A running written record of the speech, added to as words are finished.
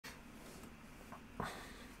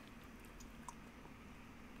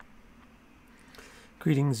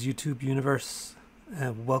Greetings, YouTube universe,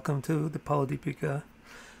 and welcome to the Phaladipika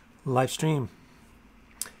live stream.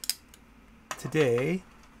 Today,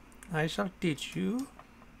 I shall teach you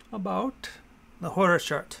about the Hora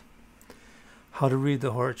chart, how to read the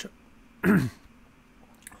Hora chart.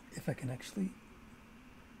 If I can actually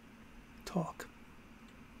talk.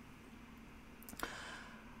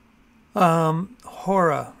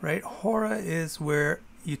 Hora, right? Hora is where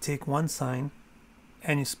you take one sign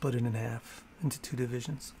and you split it in half into two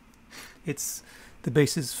divisions. It's the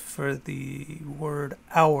basis for the word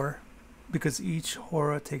hour, because each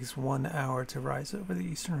Hora takes 1 hour to rise over the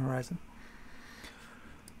eastern horizon.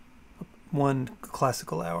 One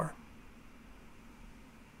classical hour.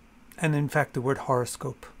 And in fact, the word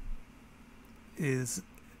horoscope is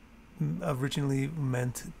originally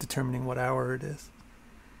meant determining what hour it is.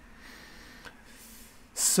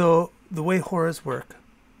 So the way Horas work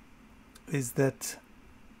is that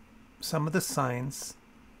some of the signs,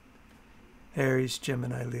 Aries,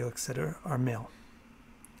 Gemini, Leo, etc., are male.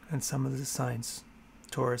 And some of the signs,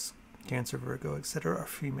 Taurus, Cancer, Virgo, etc., are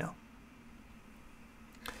female.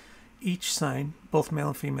 Each sign, both male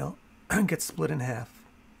and female, gets split in half.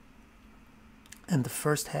 And the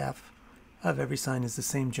first half of every sign is the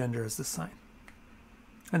same gender as the sign.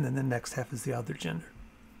 And then the next half is the other gender.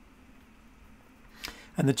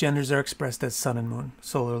 And the genders are expressed as sun and moon,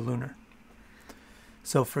 solar, lunar.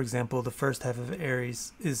 So, for example, the first half of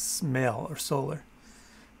Aries is male or solar.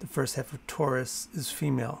 The first half of Taurus is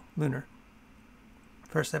female, lunar.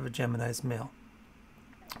 First half of Gemini is male.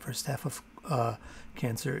 First half of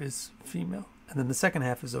Cancer is female. And then the second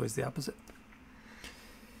half is always the opposite.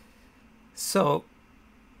 So,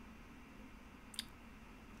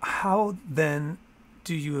 how then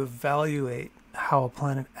do you evaluate how a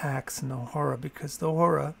planet acts in the Hora? Because the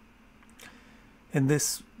Hora, in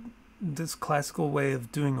this classical way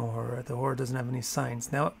of doing a Hora, the Hora doesn't have any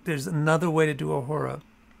signs. Now, there's another way to do a Hora,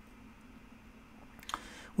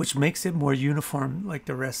 which makes it more uniform, like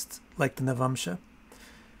the rest, like the Navamsha.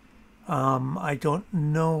 I don't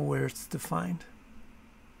know where it's defined.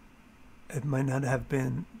 It might not have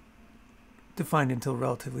been defined until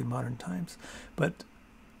relatively modern times. But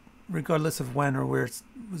regardless of when or where it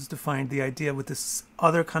was defined, the idea with this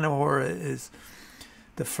other kind of Hora is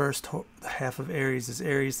the first half of Aries is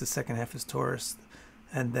Aries, the second half is Taurus,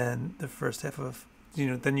 and then the first half of,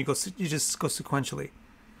 then you just go sequentially.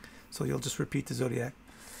 So you'll just repeat the zodiac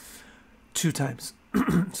 2 times.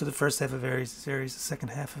 So the first half of Aries is Aries, the second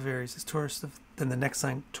half of Aries is Taurus, then the next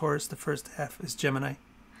sign, Taurus, the first half is Gemini,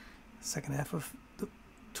 the second half of the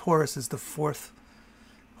Taurus is the fourth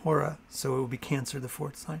Hora, so it will be Cancer, the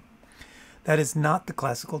fourth sign. That is not the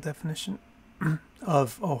classical definition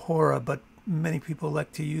of a Hora, but many people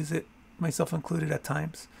like to use it, myself included at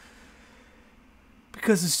times,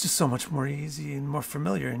 because it's just so much more easy and more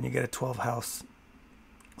familiar, and you get a 12-house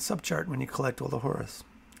subchart when you collect all the Horas,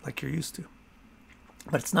 like you're used to.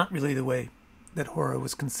 But it's not really the way that Hora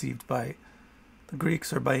was conceived by the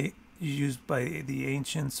Greeks, or used by the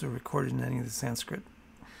ancients, or recorded in any of the Sanskrit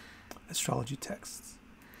astrology texts.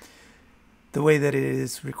 The way that it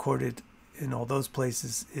is recorded in all those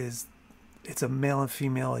places is it's a male and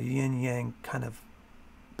female, a yin-yang kind of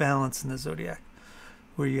balance in the zodiac,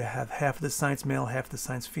 where you have half of the signs male, half the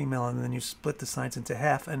signs female, and then you split the signs into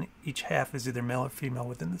half, and each half is either male or female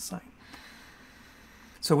within the sign.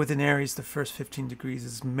 So within Aries, the first 15 degrees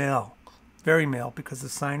is male, very male, because the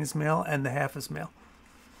sign is male and the half is male.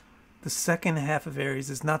 The second half of Aries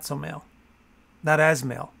is not so male, not as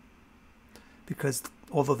male, because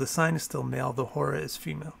although the sign is still male, the Hora is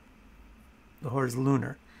female. The Hora is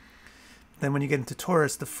lunar. Then when you get into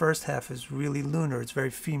Taurus, the first half is really lunar. It's very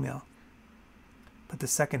female. But the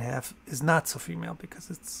second half is not so female, because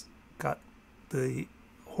it's got the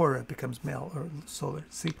Hora becomes male or solar.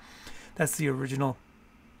 See, that's the original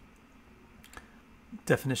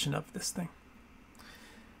definition of this thing.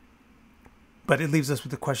 But it leaves us with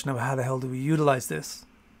the question of how the hell do we utilize this?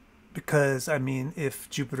 Because, I mean, if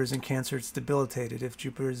Jupiter's in Cancer, it's debilitated. If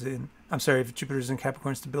Jupiter's in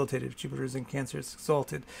Capricorn, it's debilitated. If Jupiter's in Cancer, it's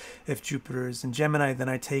exalted. If Jupiter is in Gemini, then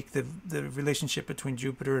I take the relationship between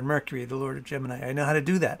Jupiter and Mercury, the Lord of Gemini. I know how to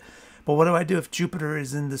do that. But what do I do if Jupiter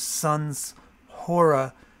is in the Sun's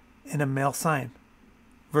Hora in a male sign,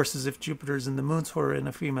 versus if Jupiter is in the Moon's Hora in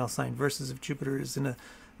a female sign, versus if Jupiter is in a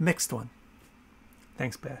mixed one?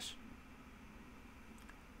 Thanks, Bash.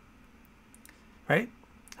 Right?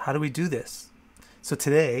 How do we do this? So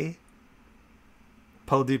today,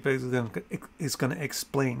 Phaladipika is going to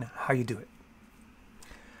explain how you do it.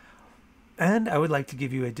 And I would like to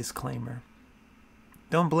give you a disclaimer.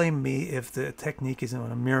 Don't blame me if the technique isn't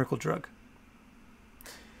a miracle drug.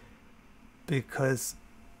 because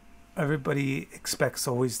everybody expects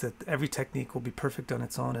always that every technique will be perfect on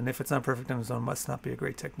its own, and if it's not perfect on its own, it must not be a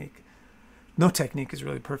great technique. No technique is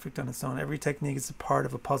really perfect on its own. Every technique is a part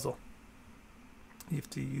of a puzzle. You have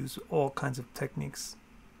to use all kinds of techniques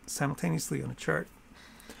simultaneously on a chart.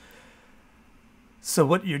 So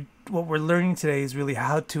what we're learning today is really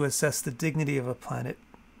how to assess the dignity of a planet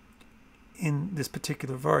in this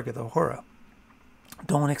particular Varga, the Hora.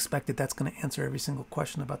 Don't expect that that's going to answer every single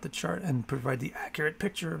question about the chart and provide the accurate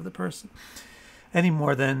picture of the person, any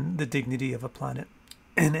more than the dignity of a planet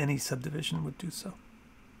in any subdivision would do so.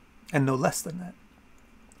 And no less than that.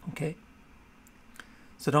 Okay?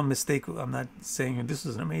 So don't mistake, I'm not saying this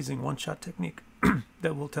is an amazing one-shot technique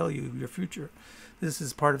that will tell you your future. This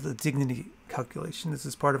is part of the dignity calculation. This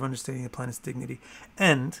is part of understanding the planet's dignity.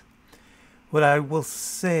 And what I will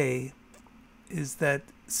say is that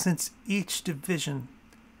since each division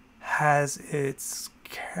has its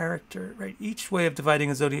character, right? Each way of dividing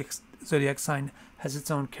a zodiac sign has its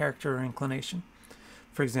own character or inclination.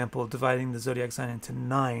 For example, dividing the zodiac sign into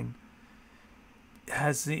 9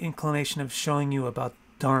 has the inclination of showing you about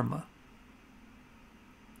Dharma,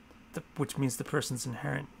 which means the person's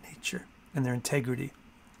inherent nature and their integrity.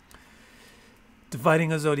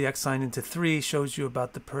 Dividing a zodiac sign into 3 shows you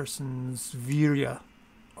about the person's virya,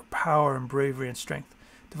 or power and bravery and strength.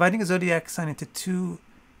 Dividing a zodiac sign into 2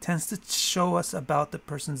 tends to show us about the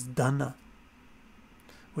person's dana,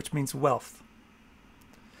 which means wealth.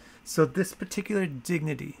 So this particular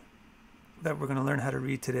dignity that we're going to learn how to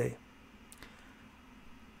read today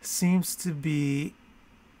seems to be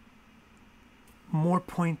more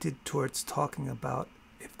pointed towards talking about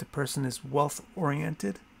if the person is wealth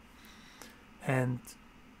oriented and,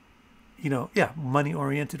 money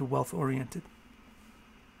oriented, wealth oriented.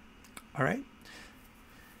 All right.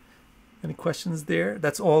 Any questions there?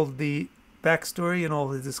 That's all the backstory and all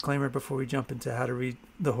the disclaimer before we jump into how to read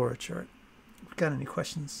the Hora chart. If you've got any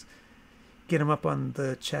questions, get them up on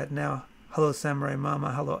the chat now. Hello, Samurai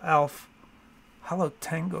Mama. Hello, Alf. Hello,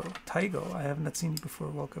 Taigo. I have not seen you before.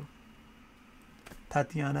 Welcome.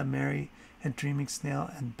 Tatiana, Mary, and Dreaming Snail,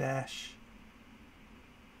 and Bash.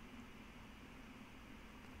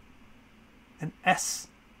 And S.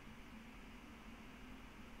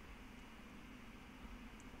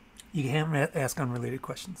 You can't ask unrelated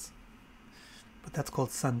questions, but that's called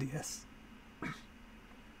Sandhi S.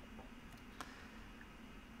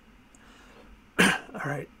 All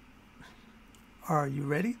right. Are you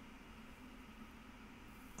ready?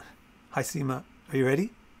 Hi, Seema. Are you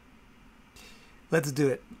ready? Let's do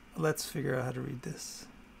it. Let's figure out how to read this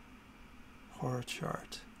Hora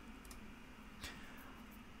chart.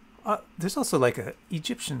 There's also like a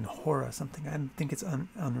Egyptian Hora something. I think it's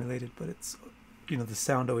unrelated, but it's, the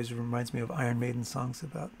sound always reminds me of Iron Maiden songs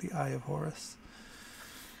about the Eye of Horus.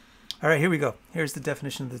 All right, here we go. Here's the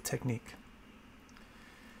definition of the technique.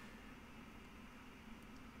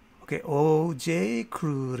 Okay, Oje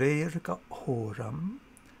Krurerka Horam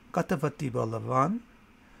Katavati Balavan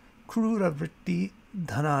Kruravritti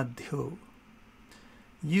Dhanadhyo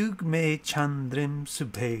Yugme Chandrim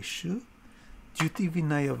Subheshu Jyuti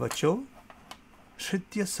Vinaya Vacho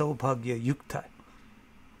Shritya Saubhagya Yukta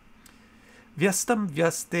Vyastam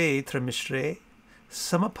Vyaste Tramishre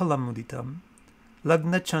Samapalamuditam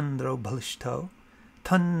Lagna Chandro Bhalishto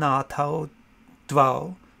Tannathao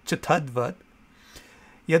Dvao Chatadvat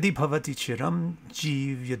Yadi Bhavati Chiram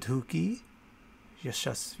Jeev Yadhuki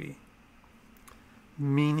Yashasvi.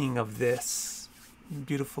 Meaning of this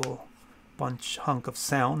beautiful hunk of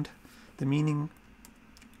sound. The meaning,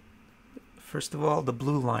 first of all, the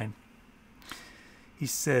blue line. He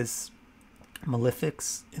says,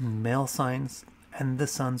 malefics in male signs and the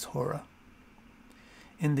sun's Hora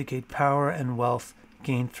indicate power and wealth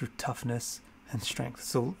gained through toughness and strength.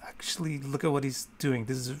 So actually, look at what he's doing.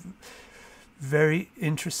 This is a very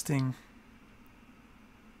interesting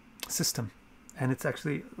system. And it's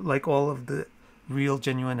actually, like all of the real,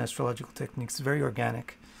 genuine astrological techniques, very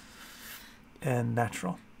organic and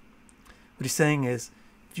natural. What he's saying is,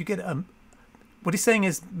 what he's saying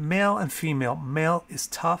is male and female. Male is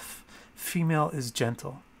tough, female is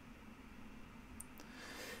gentle.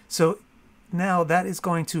 So now that is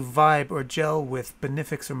going to vibe or gel with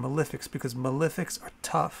benefics or malefics, because malefics are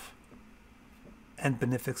tough and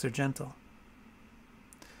benefics are gentle.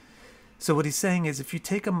 So what he's saying is, if you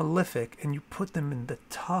take a malefic and you put them in the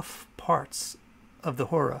tough parts of the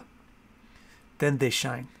Hora, then they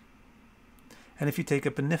shine. And if you take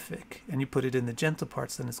a benefic and you put it in the gentle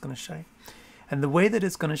parts, then it's going to shine. And the way that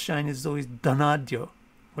it's going to shine is always Dhanadyo,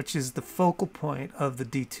 which is the focal point of the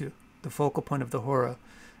D2. The focal point of the Hora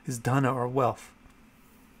is Dhana, or wealth.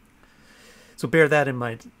 So bear that in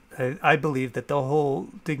mind. I believe that the whole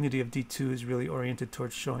dignity of D2 is really oriented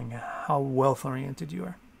towards showing how wealth-oriented you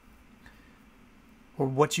are, or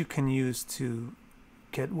what you can use to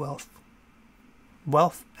get wealth.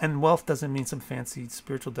 Wealth doesn't mean some fancy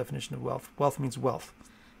spiritual definition of wealth. Wealth means wealth.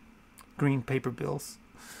 Green paper bills.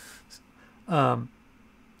 In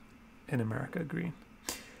America, green.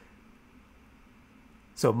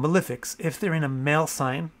 So malefics, if they're in a male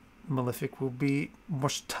sign, malefic will be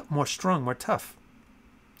more strong, more tough.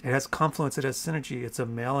 It has confluence, it has synergy. It's a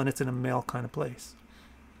male and it's in a male kind of place.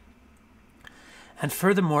 And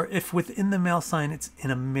furthermore, if within the male sign it's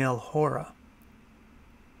in a male Hora,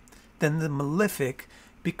 then the malefic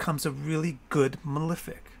becomes a really good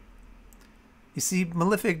malefic. You see,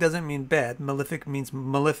 malefic doesn't mean bad. Malefic means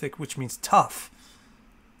malefic, which means tough.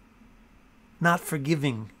 Not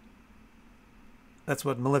forgiving. That's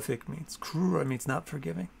what malefic means. Krura means not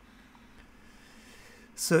forgiving.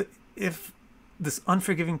 So if this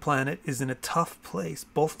unforgiving planet is in a tough place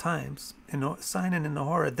both times, in a sign and in the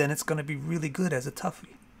Hora, then it's going to be really good as a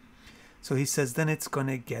toughie. So he says then it's going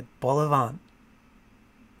to get Balavan.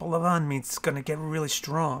 Balavan means it's going to get really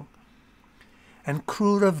strong. And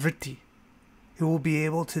Krura Vritti. It will be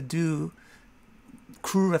able to do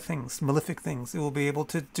Krura things, malefic things. It will be able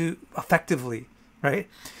to do effectively, right?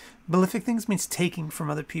 Malefic things means taking from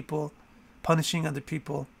other people, punishing other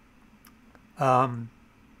people, getting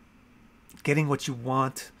what you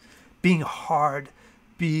want, being hard,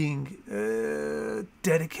 being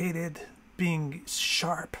dedicated, being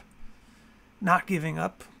sharp, not giving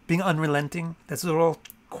up, being unrelenting. Those are all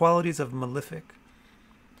qualities of malefic.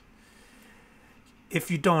 If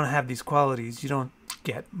you don't have these qualities, you don't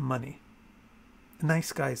get money.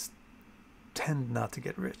 Nice guys tend not to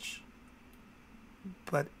get rich.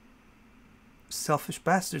 But selfish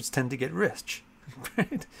bastards tend to get rich.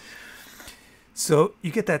 Right? So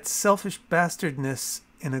you get that selfish bastardness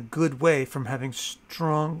in a good way from having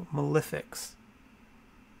strong malefics.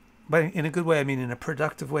 But in a good way, I mean in a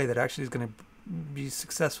productive way that actually is going to be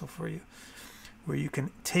successful for you. Where you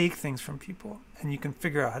can take things from people and you can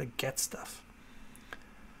figure out how to get stuff.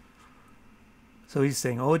 So he's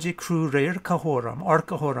saying, Oje kru reir kahoram,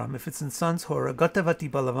 arka horam. If it's in sun's Hora,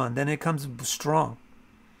 gatavati balavan, then it comes strong.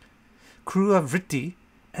 Krura vritti,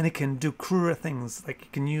 and it can do krura things, like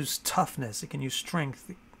it can use toughness, it can use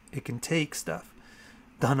strength, it can take stuff.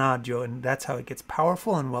 Dhanadyo, and that's how it gets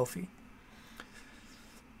powerful and wealthy.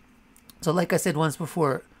 So like I said once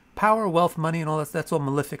before, power, wealth, money, and all that's all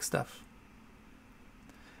malefic stuff.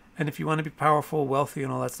 And if you want to be powerful, wealthy,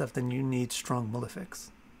 and all that stuff, then you need strong malefics.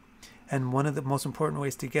 And one of the most important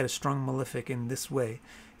ways to get a strong malefic in this way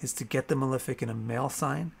is to get the malefic in a male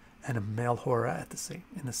sign and a male Hora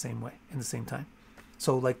in the same time.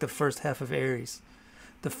 So like the first half of Aries,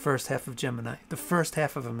 the first half of Gemini, the first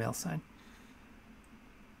half of a male sign.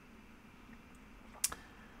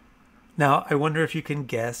 Now, I wonder if you can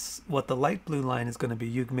guess what the light blue line is going to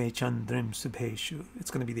be. Yugme Chandrim Subheshu.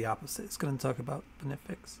 It's going to be the opposite. It's going to talk about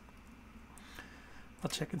benefics. I'll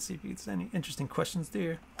check and see if there's any interesting questions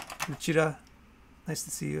there. Ruchira, nice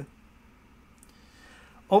to see you.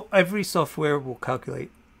 Oh, every software will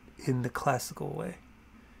calculate in the classical way.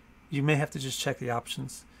 You may have to just check the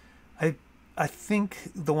options. I think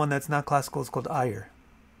the one that's not classical is called IYER.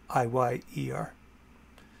 IYER.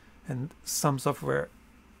 And some software,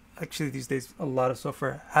 actually these days, a lot of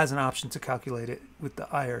software has an option to calculate it with the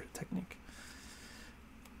IYER technique.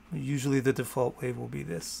 Usually the default way will be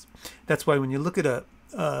this. That's why when you look at a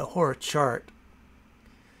Hora chart,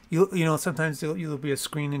 you know, sometimes there'll be a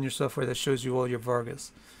screen in your software that shows you all your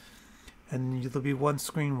Vargas. And there'll be one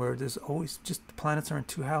screen where there's always just the planets are in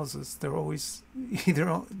two houses. They're always they're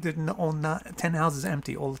not 10 houses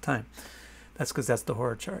empty all the time. That's because that's the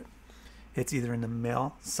Hora chart. It's either in the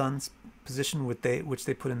male sun's position, which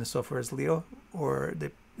they put in the software as Leo, or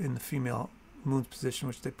in the female moon's position,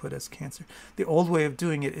 which they put as Cancer. The old way of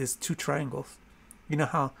doing it is two triangles. You know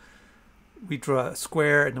how we draw a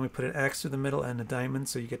square and then we put an X through the middle and a diamond,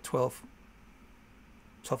 so you get 12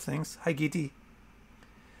 things. Hi, Giti.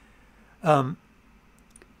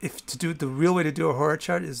 If to do the real way to do a Hora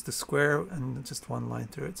chart is the square and just one line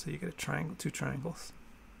through it, so you get a triangle, two triangles.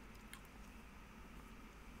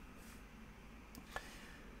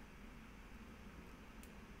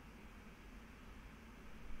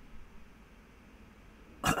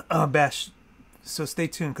 Bash. So stay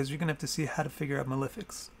tuned because you're gonna have to see how to figure out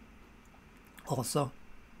malefics. Also,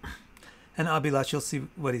 and Abhilash, you'll see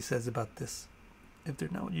what he says about this. If they're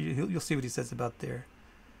not, you'll see what he says about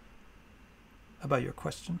your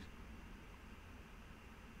question.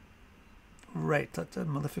 Right,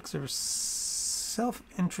 malefics are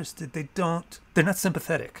self-interested. They're not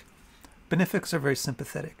sympathetic. Benefics are very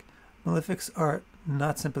sympathetic. Malefics are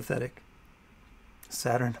not sympathetic.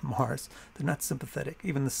 Saturn, Mars, they're not sympathetic.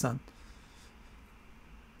 Even the sun.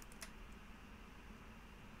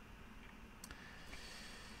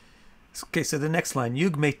 Okay, so the next line.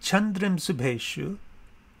 Yugme chandrim subheshu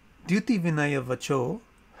dyuti vinaya vacho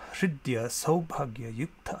hridya saubhagya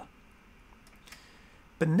yukta.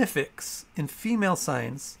 Benefics in female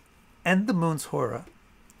signs and the moon's hora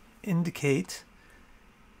indicate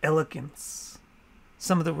elegance.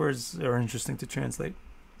 Some of the words are interesting to translate.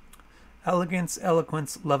 Elegance,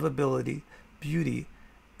 eloquence, lovability, beauty,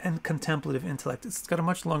 and contemplative intellect. It's got a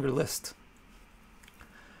much longer list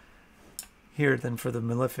here than for the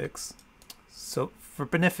malefics. So for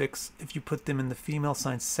benefics, if you put them in the female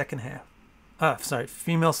sign second half,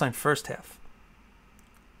 female sign first half,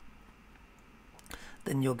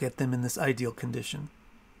 then you'll get them in this ideal condition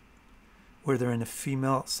where they're in a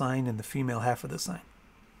female sign in the female half of the sign.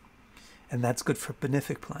 And that's good for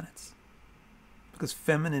benefic planets. Because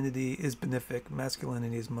femininity is benefic,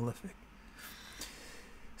 masculinity is malefic.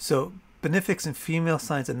 So benefics in female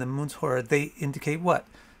signs and the moon's hora, they indicate what?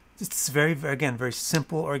 It's very, again, very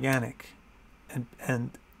simple, organic,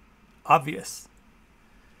 and obvious.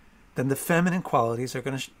 Then the feminine qualities are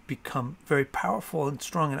going to become very powerful and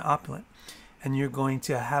strong and opulent. And you're going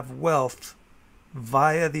to have wealth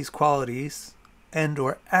via these qualities and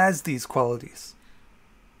or as these qualities.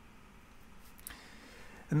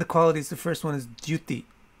 And the qualities, the first one is dyuti.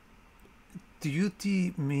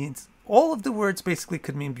 Dyuti means, all of the words basically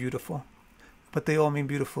could mean beautiful, but they all mean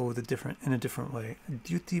beautiful with in a different way.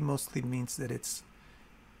 Dyuti mostly means that it's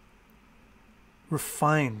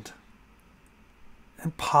refined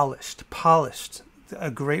and polished. Polished. A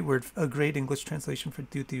great word, a great English translation for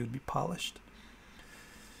dyuti would be polished.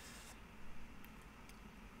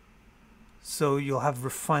 So you'll have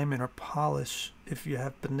refinement or polish if you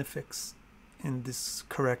have benefics in this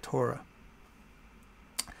correct hora.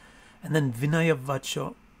 And then vinaya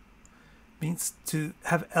vacho means to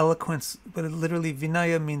have eloquence, but literally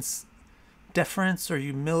vinaya means deference or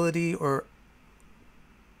humility or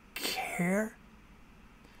care,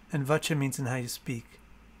 and vacha means in how you speak.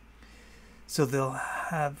 So they'll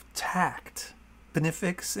have tact.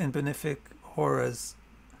 Benefics and benefic horas,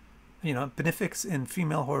 benefics in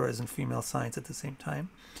female horas and female signs at the same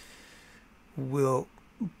time will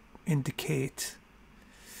indicate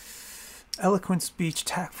eloquent speech,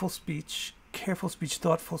 tactful speech, careful speech,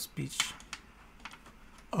 thoughtful speech,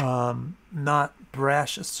 not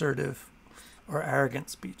brash, assertive, or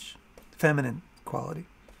arrogant speech. Feminine quality.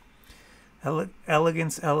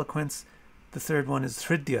 Elegance, eloquence. The third one is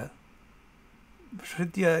hridya.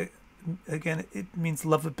 Hridya, again, it means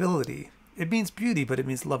lovability. It means beauty, but it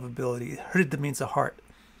means lovability. Hridya means a heart.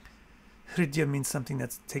 Hridya means something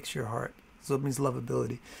that takes your heart. So it means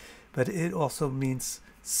lovability. But it also means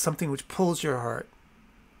something which pulls your heart.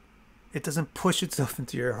 It doesn't push itself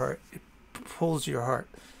into your heart. It pulls your heart.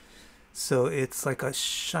 So it's like a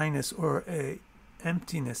shyness or a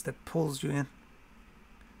emptiness that pulls you in.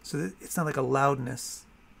 So it's not like a loudness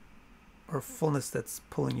or fullness that's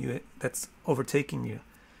pulling you in, that's overtaking you.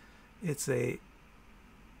 It's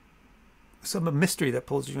some mystery that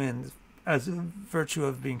pulls you in as a virtue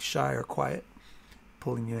of being shy or quiet,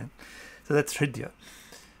 pulling you in. So that's hridya,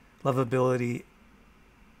 lovability.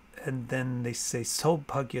 And then they say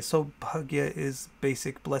saubhagya. Saubhagya is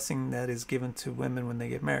basic blessing that is given to women when they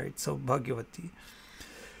get married. Saubhagyavati.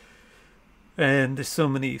 And there's so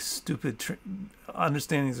many stupid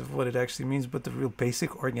understandings of what it actually means, but the real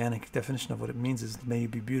basic organic definition of what it means is may you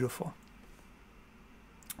be beautiful.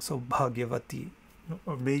 Saubhagyavati,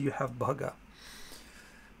 or may you have bhaga,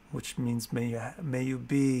 which means may you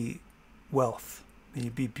be wealth, may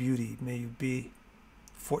you be beauty, may you be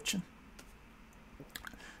fortune.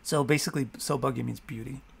 So basically, saubhagya means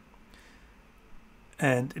beauty.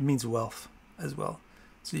 And it means wealth as well.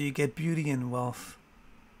 So you get beauty and wealth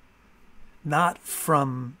not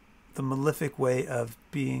from the malefic way of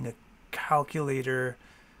being a calculator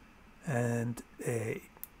and a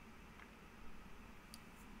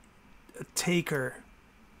taker,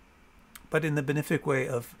 but in the benefic way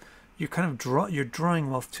of you're kind of you're drawing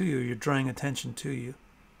wealth to you, you're drawing attention to you.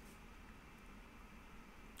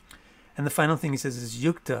 And the final thing he says is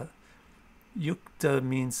yukta. Yukta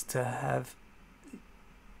means to have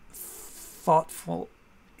thoughtful.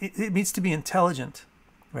 It means to be intelligent,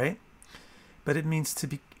 right? But it means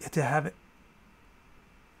to have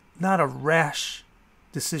not a rash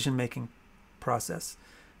decision-making process,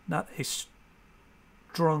 not a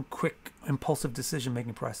strong, quick, impulsive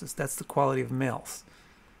decision-making process. That's the quality of males.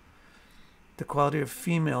 The quality of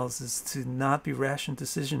females is to not be rash in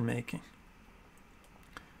decision-making,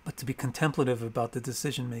 But to be contemplative about the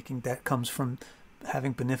decision making, that comes from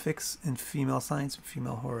having benefics in female signs and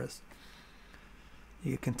female horas.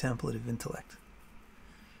 You get contemplative intellect.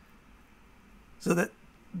 So that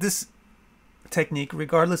this technique,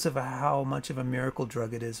 regardless of how much of a miracle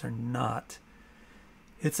drug it is or not,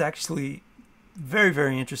 it's actually very,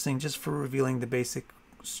 very interesting just for revealing the basic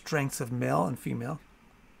strengths of male and female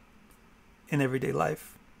in everyday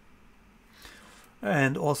life.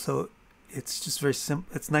 And also, it's just very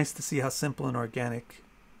simple. It's nice to see how simple and organic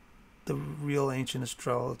the real ancient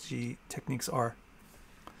astrology techniques are.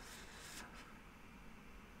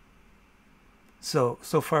 So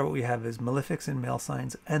far what we have is malefics in male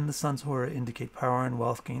signs and the sun's hora indicate power and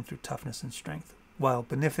wealth gained through toughness and strength, while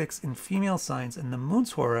benefics in female signs and the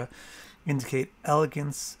moon's hora indicate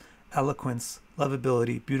elegance, eloquence,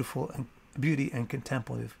 lovability, beauty, and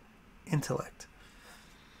contemplative intellect.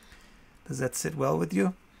 Does that sit well with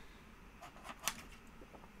you?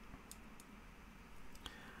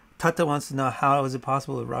 Tata wants to know, how is it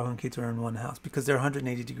possible that Rahu and Ketu are in one house? Because they're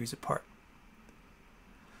 180 degrees apart.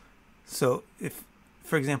 So if,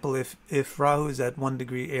 for example, if Rahu is at 1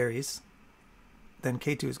 degree Aries, then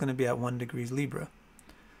Ketu is going to be at 1 degree Libra.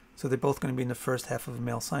 So they're both going to be in the first half of a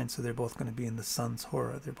male sign. So they're both going to be in the sun's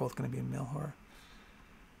hora. They're both going to be in male hora.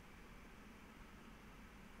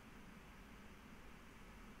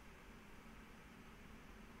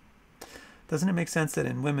 Doesn't it make sense that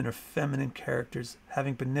in women or feminine characters,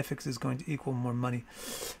 having benefics is going to equal more money?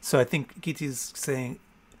 So I think Kiti is saying,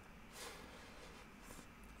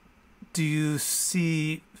 do you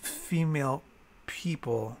see female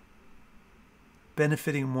people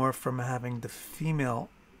benefiting more from having the female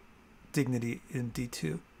dignity in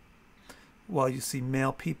D2, while you see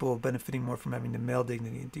male people benefiting more from having the male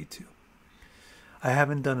dignity in D2? I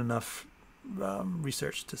haven't done enough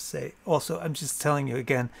research to say. Also, I'm just telling you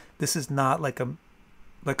again, this is not like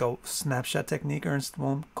a snapshot technique, Ernst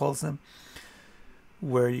Bohm calls them,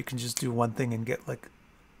 where you can just do one thing and get like,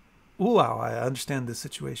 ooh, wow, I understand this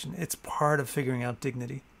situation. It's part of figuring out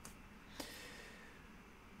dignity.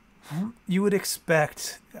 You would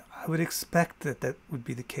expect, I would expect that would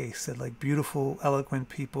be the case, that like beautiful, eloquent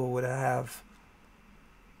people would have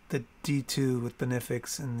the D2 with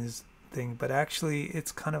benefics and this thing, but actually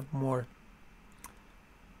it's kind of more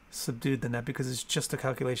subdued than that, because it's just a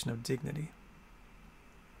calculation of dignity.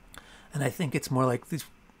 And I think it's more like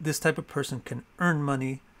this type of person can earn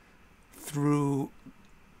money through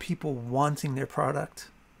people wanting their product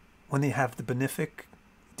when they have the benefic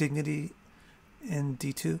dignity in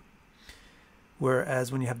D2.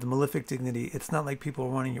 Whereas when you have the malefic dignity, it's not like people are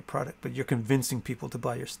wanting your product, but you're convincing people to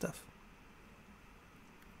buy your stuff.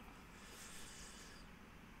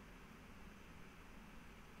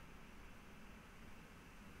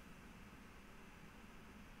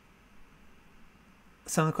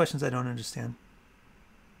 Some of the questions I don't understand.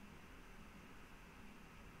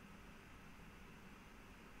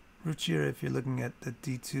 Ruchira, if you're looking at the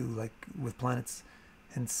D2, like with planets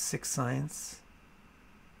in 6 signs,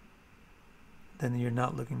 then you're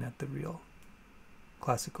not looking at the real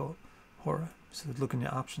classical hora. So looking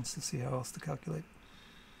at options to see how else to calculate.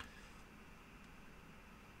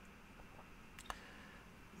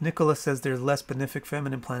 Nicholas says there's less benefic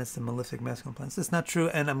feminine planets than malefic masculine planets. That's not true,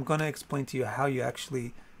 and I'm going to explain to you how you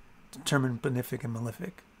actually determine benefic and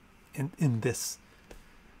malefic in this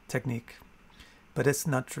technique. But it's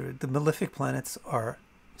not true. The malefic planets are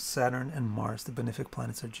Saturn and Mars. The benefic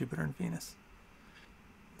planets are Jupiter and Venus.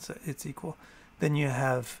 So it's equal. Then you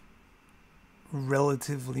have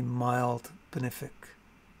relatively mild benefic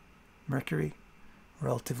Mercury,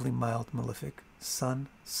 relatively mild malefic Sun,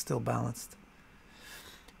 still balanced.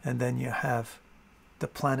 And then you have the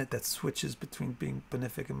planet that switches between being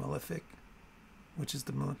benefic and malefic, which is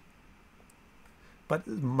the Moon. But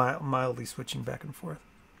mildly switching back and forth.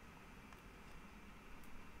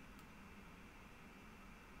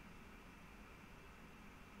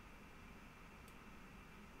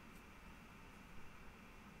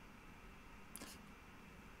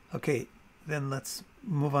 Okay, then let's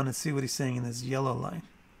move on and see what he's saying in this yellow line.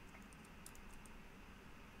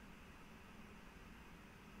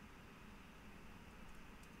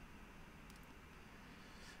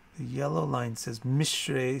 The yellow line says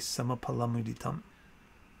Mishre Samapalamuditam,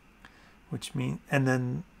 which means, and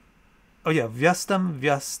then, oh yeah, Vyastam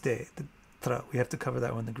Vyaste, the tra, we have to cover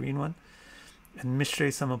that one, the green one, and Mishre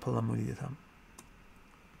Samapalamuditam.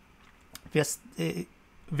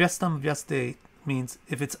 Vyastam Vyaste means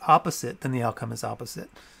if it's opposite, then the outcome is opposite.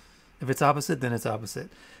 If it's opposite, then it's opposite.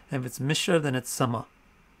 And if it's Mishra, then it's Sama.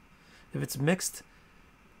 If it's mixed,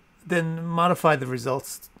 then modify the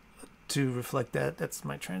results to reflect that. That's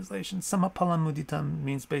my translation. Samapala muditam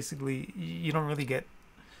means basically you don't really get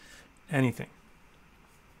anything.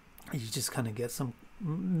 You just kind of get some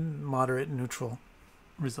moderate neutral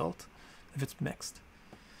result if it's mixed.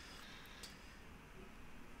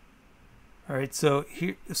 All right, so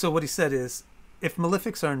what he said is, if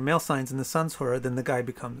malefics are in male signs in the sun's hora, then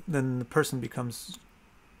the person becomes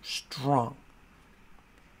strong,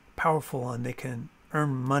 powerful, and they can earn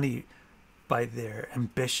money by their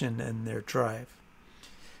ambition and their drive.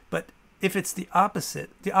 But if it's the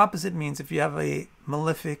opposite means if you have a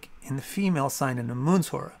malefic in the female sign in the moon's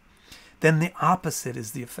hora, then the opposite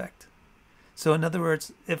is the effect. So in other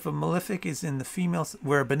words, if a malefic is in the female,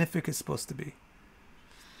 where a benefic is supposed to be,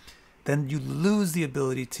 then you lose the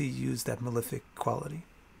ability to use that malefic quality.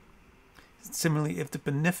 Similarly, if the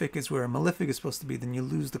benefic is where a malefic is supposed to be, then you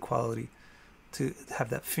lose the quality to have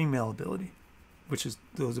that female ability, which is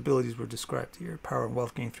those abilities were described here: power and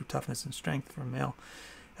wealth gained through toughness and strength for male,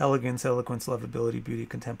 elegance, eloquence, lovability, beauty,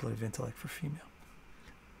 contemplative intellect for female.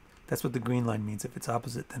 That's what the green line means. If it's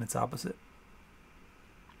opposite, then it's opposite.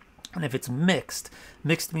 And if it's mixed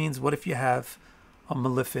means, what if you have a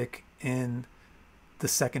malefic in the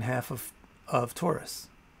second half of Taurus?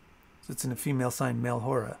 So it's in a female sign, male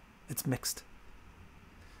hora. It's mixed.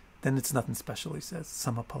 Then it's nothing special, he says.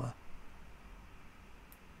 Samapala.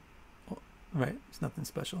 Right, it's nothing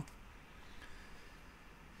special.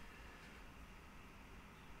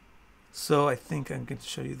 So I think I'm going to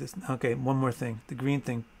show you this. Okay, one more thing. The green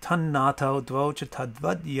thing. Tannatau dvaucha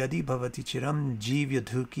tadvad yadi bhavati chiram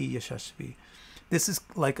jivyadhuki yashashvi. This is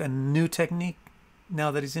like a new technique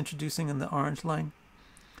now that he's introducing in the orange line.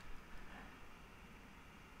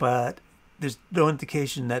 But there's no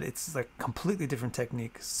indication that it's like completely different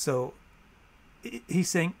technique. So he's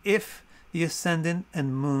saying if the ascendant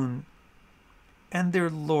and moon and their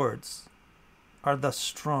lords are thus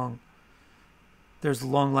strong, there's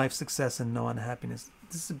long life, success, and no unhappiness.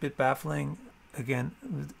 This is a bit baffling. Again,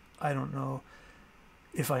 I don't know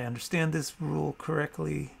if I understand this rule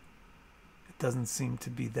correctly. It doesn't seem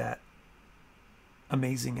to be that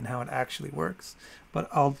amazing in how it actually works. But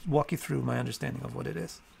I'll walk you through my understanding of what it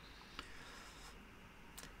is.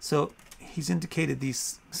 So he's indicated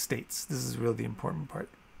these states. This is really the important part.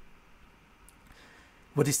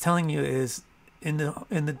 What he's telling you is in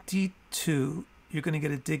the D2, you're going to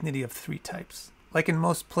get a dignity of 3 types. Like in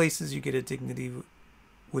most places, you get a dignity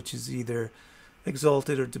which is either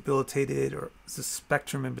exalted or debilitated, or it's a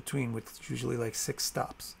spectrum in between, which is usually like 6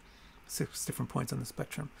 stops, 6 different points on the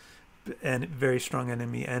spectrum. And very strong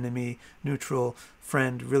enemy, neutral,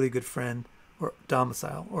 friend, really good friend, or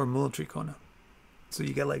domicile, or mula trikona. So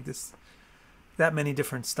you get like that many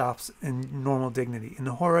different stops in normal dignity. In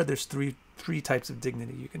the Hora, there's three types of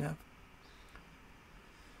dignity you can have.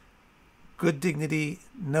 Good dignity,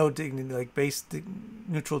 no dignity, like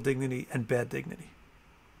neutral dignity, and bad dignity.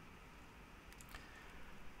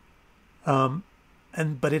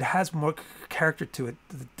 But it has more character to it.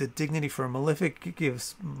 The dignity for a malefic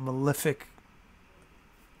gives malefic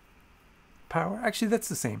power. Actually, that's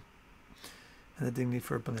the same. And the dignity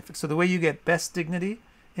for a benefic. So the way you get best dignity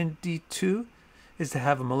in D2 is to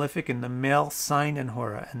have a malefic in the male sign in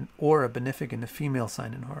Hora, or a benefic in the female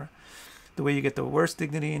sign in Hora. The way you get the worst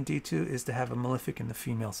dignity in D2 is to have a malefic in the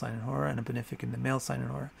female sign in Hora and a benefic in the male sign in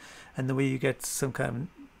Hora. And the way you get some kind of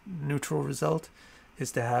neutral result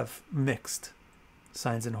is to have mixed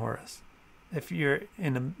signs in Horas. If you're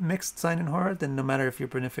in a mixed sign in Hora, then no matter if you're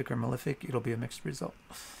benefic or malefic, it'll be a mixed result.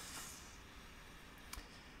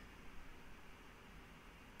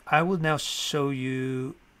 I will now show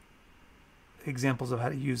you examples of how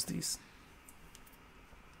to use these.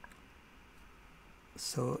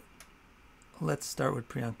 So let's start with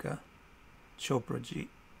Priyanka Chopra ji.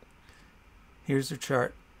 Here's her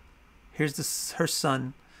chart. Here's her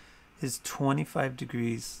sun is 25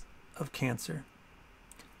 degrees of Cancer.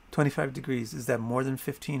 25 degrees, is that more than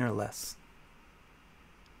 15 or less?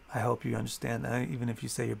 I hope you understand. Even if you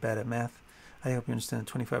say you're bad at math, I hope you understand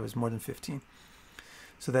that 25 is more than 15.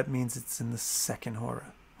 So that means it's in the second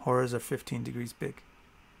Hora. Horas are 15 degrees big.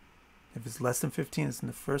 If it's less than 15, it's in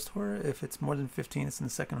the first Hora. If it's more than 15, it's in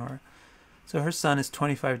the second Hora. So her sun is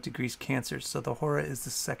 25 degrees Cancer. So the Hora is the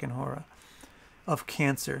second Hora of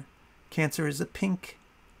Cancer. Cancer is a pink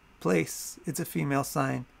place. It's a female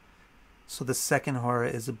sign. So the second Hora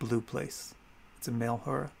is a blue place. It's a male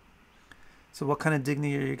Hora. So what kind of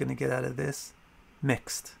dignity are you going to get out of this?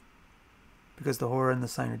 Mixed. Because the Hora and the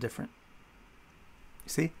sign are different. You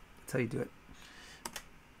see? That's how you do it.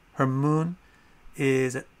 Her moon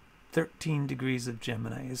is at 13 degrees of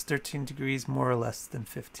Gemini. Is 13 degrees more or less than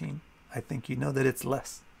 15? I think you know that it's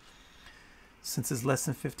less. Since it's less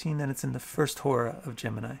than 15, then it's in the first Hora of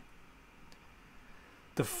Gemini.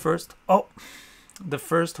 The first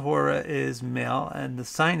Hora is male, and the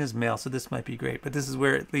sign is male, so this might be great. But this is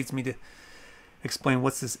where it leads me to explain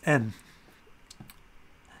what's this N.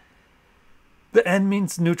 The N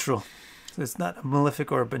means neutral. So it's not a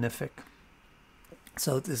malefic or a benefic.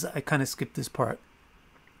 So I kind of skipped this part.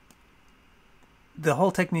 The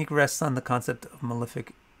whole technique rests on the concept of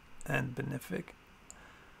malefic and benefic.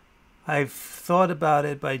 I've thought about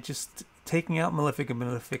it by just taking out malefic and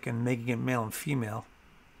benefic and making it male and female.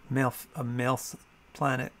 A male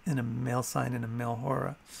planet in a male sign in a male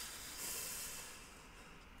Hora.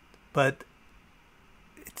 But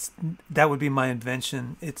that would be my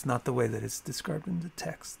invention. It's not the way that it's described in the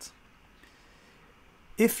text.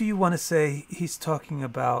 If you want to say he's talking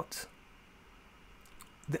about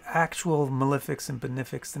the actual malefics and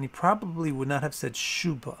benefics, then he probably would not have said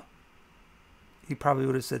Shubha. He probably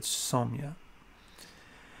would have said Somya.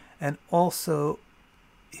 And also,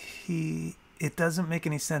 it doesn't make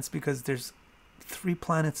any sense because there's 3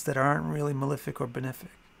 planets that aren't really malefic or benefic.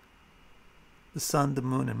 The Sun, the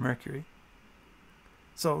Moon, and Mercury.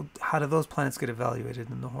 So how do those planets get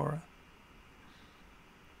evaluated in the Hora?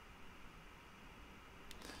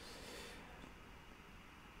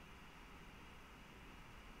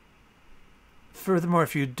 Furthermore,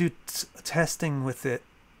 if you do testing with it,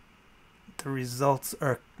 the results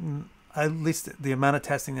are, at least the amount of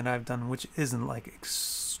testing that I've done, which isn't like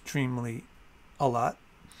extremely a lot,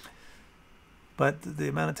 but the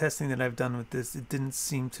amount of testing that I've done with this, it didn't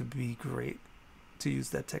seem to be great to use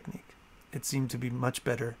that technique. It seemed to be much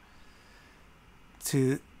better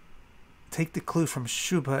to take the clue from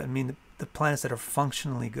Shubha and mean the planets that are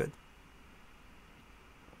functionally good.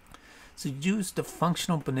 So use the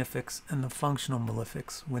functional benefics and the functional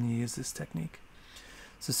malefics when you use this technique.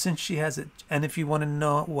 So since she has it, and if you want to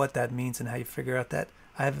know what that means and how you figure out that,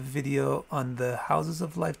 I have a video on the Houses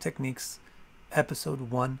of Life Techniques,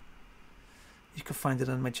 episode 1. You can find it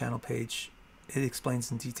on my channel page. It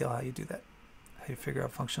explains in detail how you do that, how you figure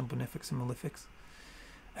out functional benefics and malefics.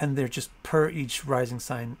 And they're just per each rising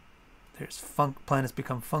sign. There's planets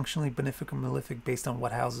become functionally benefic or malefic based on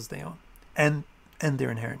what houses they own, and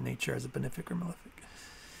their inherent nature as a benefic or malefic.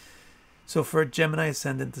 So for a Gemini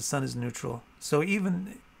ascendant, the sun is neutral. So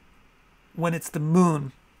even when it's the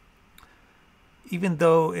moon, even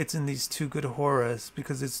though it's in these 2 good Horas,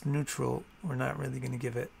 because it's neutral, we're not really going to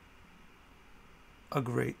give it a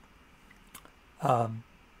great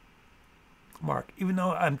mark. Even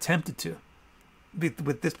though I'm tempted to.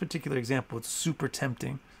 With this particular example, it's super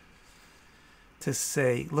tempting to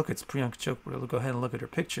say, look, it's Priyanka Chopra. Go ahead and look at her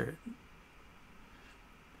picture.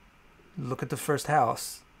 Look at the first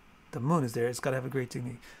house. The moon is there. It's got to have a great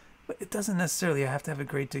dignity. But it doesn't necessarily have to have a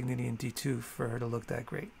great dignity in D2 for her to look that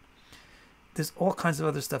great. There's all kinds of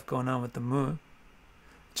other stuff going on with the moon.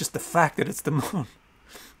 Just the fact that it's the moon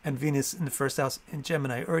and Venus in the first house in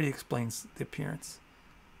Gemini already explains the appearance.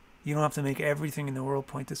 You don't have to make everything in the world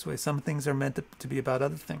point this way. Some things are meant to be about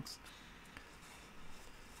other things.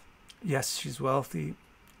 Yes, she's wealthy.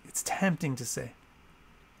 It's tempting to say.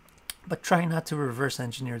 But try not to reverse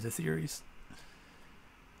engineer the theories.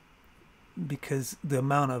 Because the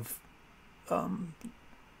amount of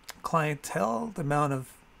clientele, the amount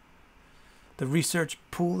of the research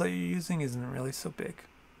pool that you're using isn't really so big.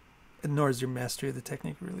 And nor is your mastery of the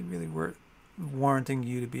technique really warranting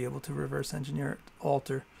you to be able to reverse engineer,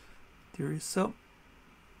 alter theories. So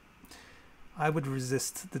I would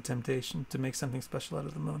resist the temptation to make something special out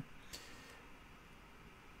of the moon.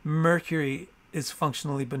 Mercury is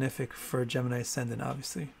functionally benefic for Gemini ascendant,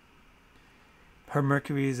 obviously. Her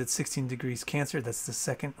Mercury is at 16 degrees Cancer. That's the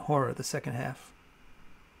second Hora, the second half.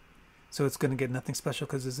 So it's going to get nothing special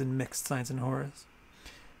because it's in mixed signs and Horas.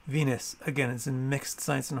 Venus, again, is in mixed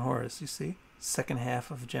signs and Horas, you see? Second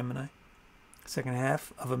half of Gemini. Second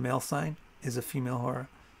half of a male sign is a female Hora.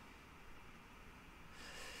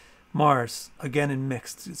 Mars, again in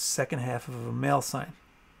mixed, second half of a male sign.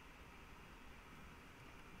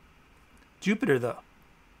 Jupiter, though.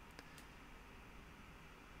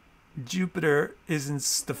 Jupiter is in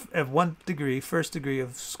at 1 degree, first degree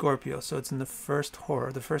of Scorpio. So it's in the first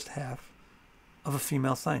Hora, the first half of a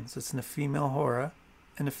female sign. So it's in a female Hora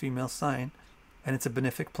and a female sign. And it's a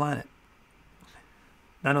benefic planet.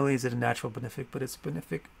 Not only is it a natural benefic, but it's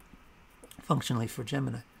benefic functionally for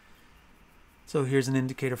Gemini. So here's an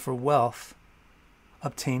indicator for wealth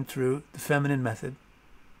obtained through the feminine method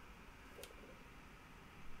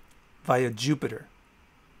via Jupiter,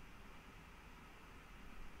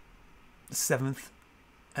 the 7th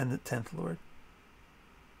and the 10th Lord,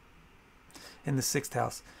 in the 6th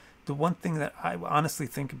house. The one thing that I honestly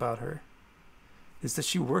think about her is that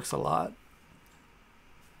she works a lot.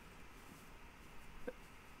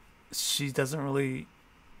 She doesn't really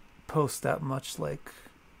post that much like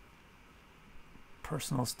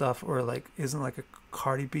personal stuff, or like isn't like a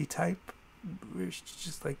Cardi B type where she's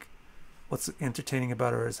just like, what's entertaining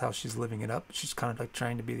about her is how she's living it up. She's kind of like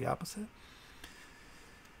trying to be the opposite.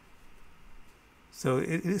 So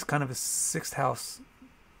it is kind of a sixth house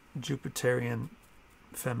Jupiterian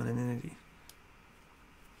femininity.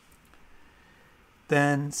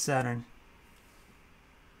 Then Saturn,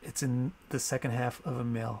 it's in the second half of a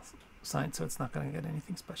male sign, so it's not going to get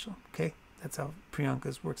anything special. Okay, that's how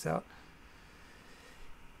Priyanka's works out.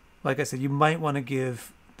 Like I said, you might want to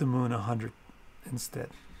give the moon 100 instead.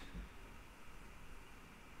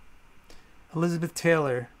 Elizabeth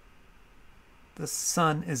Taylor, the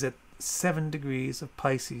sun is at 7 degrees of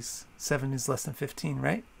Pisces. 7 is less than 15,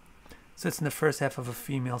 right? So it's in the first half of a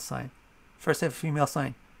female sign. First half of a female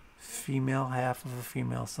sign. Female half of a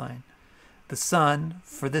female sign. The sun,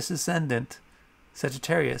 for this ascendant,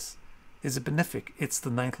 Sagittarius, is a benefic. It's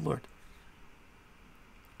the ninth lord.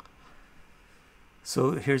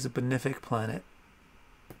 So here's a benefic planet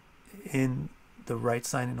in the right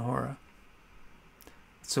sign in Hora.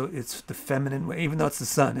 So it's the feminine way, even though it's the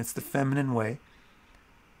sun, it's the feminine way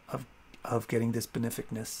of getting this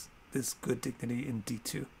beneficness, this good dignity in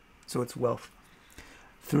D2. So it's wealth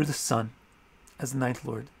through the sun as the ninth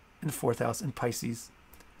lord in the fourth house in Pisces.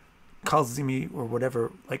 Kalzimi or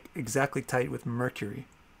whatever, like exactly tight with Mercury,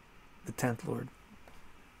 the 10th lord.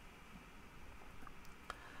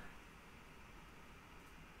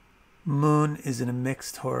 Moon is in a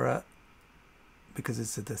mixed Hora because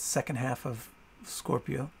it's at the second half of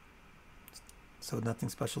Scorpio. So nothing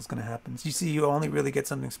special is going to happen. You see, you only really get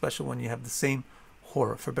something special when you have the same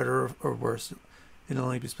Hora, for better or worse. It'll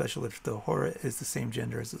only be special if the Hora is the same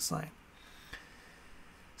gender as the sign.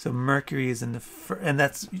 So Mercury is in the and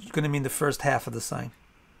that's going to mean the first half of the sign.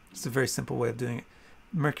 It's a very simple way of doing it.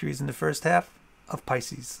 Mercury is in the first half of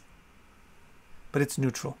Pisces, but it's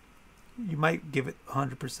neutral. You might give it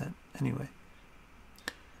 100% anyway.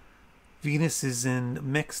 Venus is in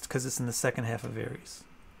mixed because it's in the second half of Aries.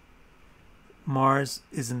 Mars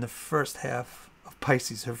is in the first half of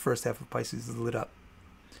Pisces. Her first half of Pisces is lit up.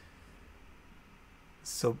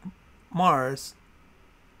 So Mars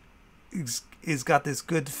is got this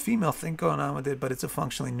good female thing going on with it, but it's a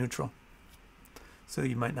functionally neutral. So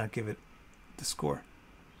you might not give it the score.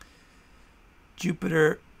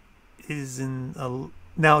 Jupiter is in a...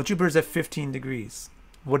 Now, Jupiter's at 15 degrees.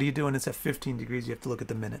 What do you do when it's at 15 degrees? You have to look at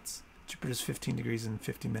the minutes. Jupiter's 15 degrees in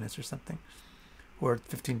 50 minutes or something. Or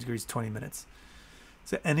 15 degrees, 20 minutes.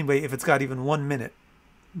 So anyway, if it's got even 1 minute,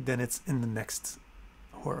 then it's in the next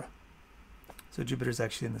Hora. So Jupiter's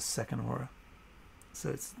actually in the second Hora. So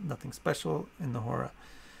it's nothing special in the Hora.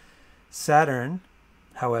 Saturn,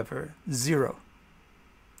 however, 0.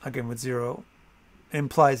 Again, with 0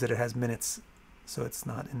 implies that it has minutes. So it's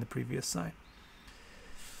not in the previous sign.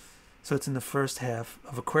 So it's in the first half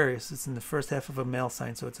of Aquarius. It's in the first half of a male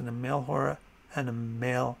sign. So it's in a male Hora and a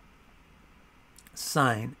male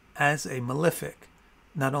sign as a malefic.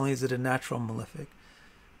 Not only is it a natural malefic,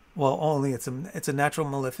 well, only it's a natural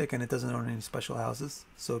malefic and it doesn't own any special houses.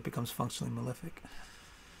 So it becomes functionally malefic.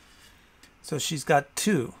 So she's got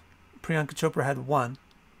 2. Priyanka Chopra had 1.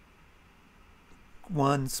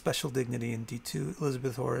 1 special dignity in D2.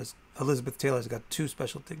 Elizabeth Taylor's got 2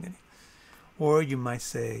 special dignity. Or you might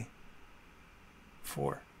say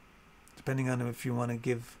 4, depending on if you want to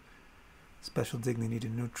give special dignity to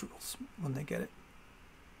neutrals when they get it.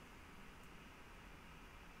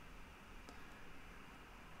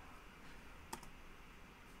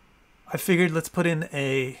 I figured let's put in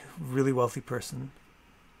a really wealthy person,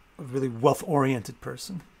 a really wealth-oriented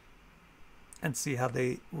person, and see how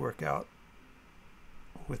they work out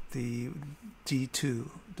with the D2,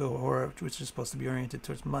 the Hora, which is supposed to be oriented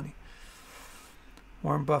towards money.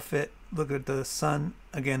 Warren Buffett, look at the sun.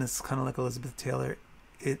 Again, it's kind of like Elizabeth Taylor.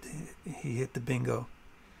 He hit the bingo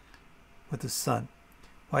with the sun.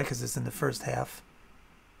 Why? Because it's in the first half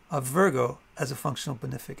of Virgo as a functional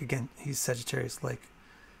benefic. Again, he's Sagittarius like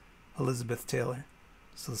Elizabeth Taylor.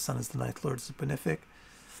 So the sun is the ninth lord, it's a benefic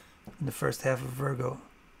in the first half of Virgo.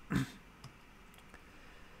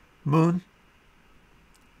 Moon.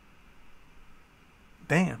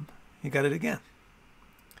 Bam. You got it again.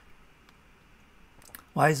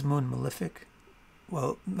 Why is Moon malefic?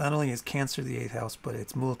 Well, not only is Cancer the 8th house, but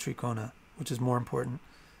it's Mula Trikona, which is more important.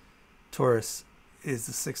 Taurus is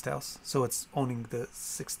the 6th house, so it's owning the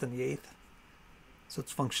 6th and the 8th. So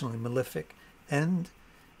it's functionally malefic. And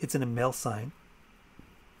it's in a male sign,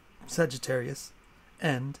 Sagittarius,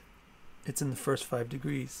 and it's in the first 5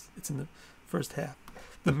 degrees. It's in the first half,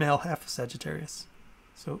 the male half of Sagittarius.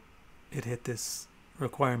 So it hit this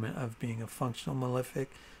requirement of being a functional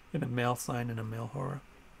malefic in a male sign and a male Hora.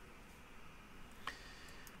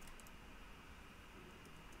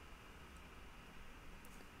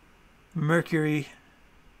 Mercury,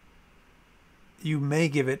 you may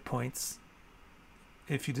give it points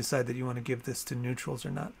if you decide that you want to give this to neutrals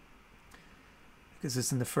or not, because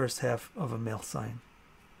it's in the first half of a male sign.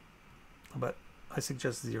 But I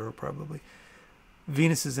suggest 0 probably.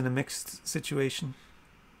 Venus is in a mixed situation,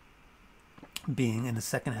 being in the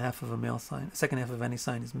second half of a male sign. The second half of any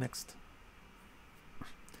sign is mixed.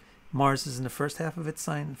 Mars is in the first half of its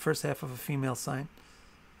sign, first half of a female sign.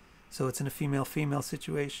 So it's in a female-female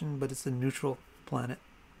situation, but it's a neutral planet.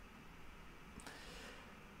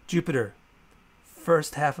 Jupiter,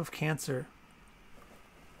 first half of Cancer,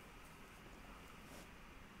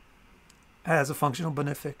 as a functional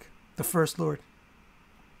benefic, the first lord.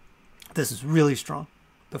 This is really strong.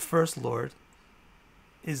 The first lord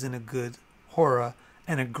is in a good Hora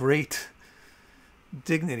and a great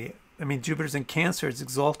dignity. I mean, Jupiter's in Cancer, it's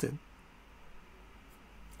exalted.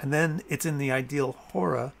 And then it's in the ideal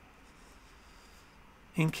Hora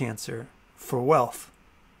in Cancer for wealth.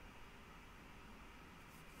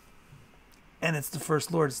 And it's the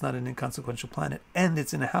first lord, it's not an inconsequential planet. And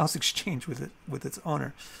it's in a house exchange with its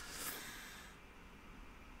owner.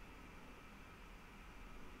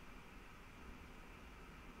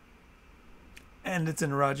 And it's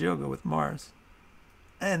in Raj Yoga with Mars.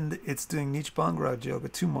 And it's doing Nich Bang Raj Yoga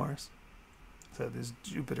to Mars. So this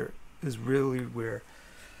Jupiter is really where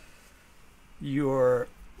your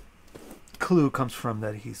clue comes from,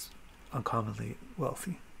 that he's uncommonly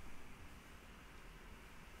wealthy.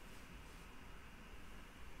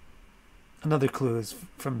 Another clue is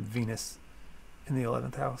from Venus in the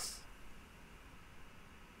 11th house.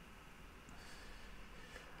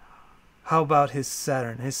 How about his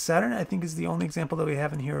Saturn? His Saturn, I think, is the only example that we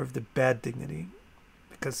have in here of the bad dignity,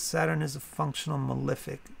 because Saturn is a functional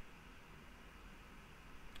malefic.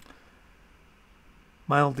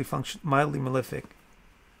 Mildly malefic,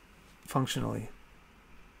 functionally.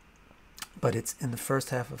 But it's in the first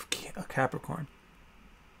half of Capricorn,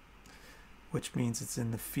 which means it's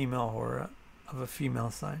in the female Hora of a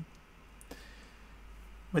female sign.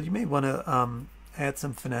 But you may want to add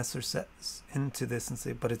some finesse or sets into this and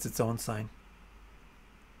say, but it's its own sign,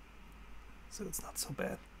 so it's not so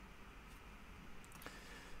bad.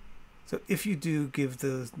 So if you do give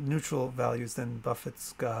the neutral values, then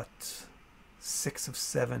Buffett's got 6 of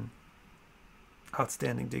 7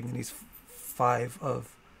 outstanding dignities, 5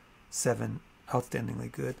 of 7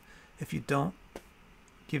 outstandingly good. If you don't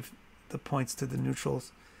give the points to the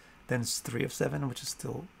neutrals, then it's 3 of 7, which is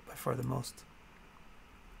still by far the most.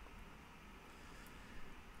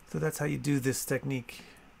 So that's how you do this technique.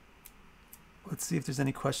 Let's see if there's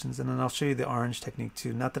any questions, and then I'll show you the orange technique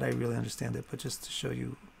too. Not that I really understand it, but just to show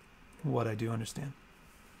you what I do understand.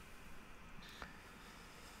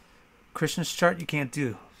 Krishna's chart you can't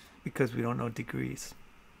do because we don't know degrees.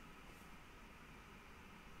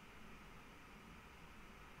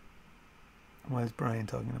 What is Brian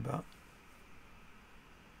talking about?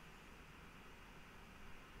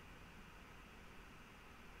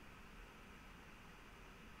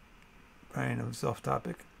 Brian, it was off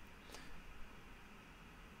topic.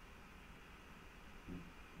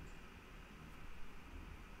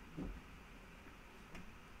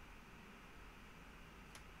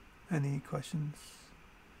 Any questions?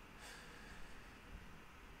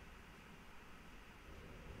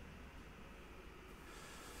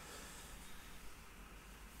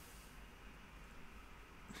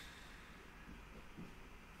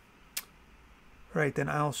 Right, then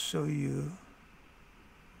I'll show you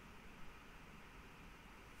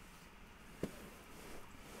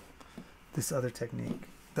this other technique,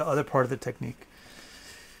 the other part of the technique,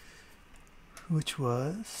 which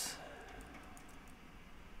was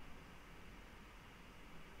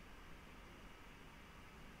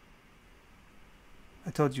I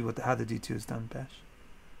told you how the D2 is done, Bash.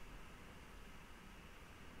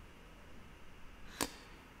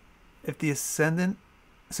 If the ascendant,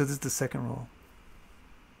 so this is the second rule,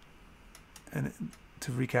 and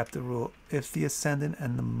to recap the rule, if the ascendant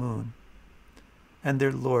and the moon and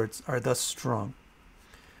their lords are thus strong,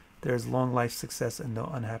 there is long life, success, and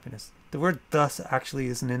no unhappiness. The word thus actually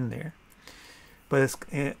isn't in there, but it's,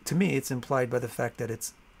 to me it's implied by the fact that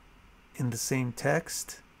it's in the same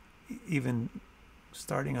text, even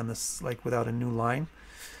starting on this, like without a new line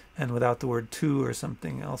and without the word to or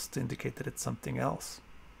something else to indicate that it's something else.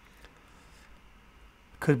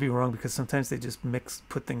 Could be wrong, because sometimes they just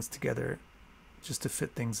put things together just to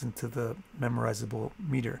fit things into the memorizable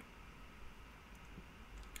meter.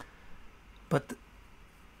 But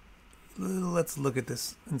let's look at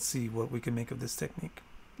this and see what we can make of this technique.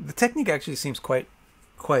 The technique actually seems quite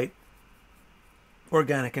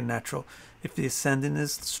organic and natural. If the ascendant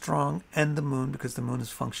is strong and the moon, because the moon is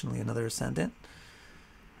functionally another ascendant,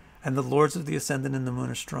 and the lords of the ascendant and the moon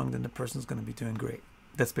are strong, then the person's going to be doing great.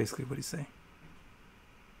 That's basically what he's saying.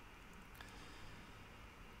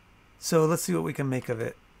 So let's see what we can make of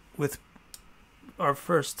it with our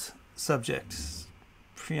first subject,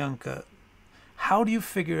 Priyanka. How do you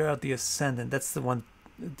figure out the ascendant? That's the one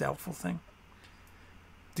doubtful thing.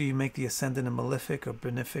 Do you make the ascendant a malefic or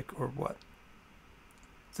benefic or what?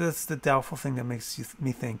 So that's the doubtful thing that makes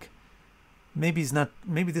me think maybe he's not.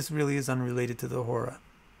 Maybe this really is unrelated to the Hora.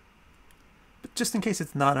 But just in case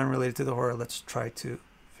it's not unrelated to the Hora, let's try to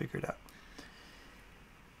figure it out.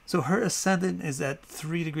 So her ascendant is at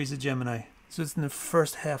 3 degrees of Gemini. So it's in the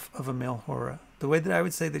first half of a male Hora. The way that I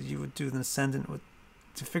would say that you would do an ascendant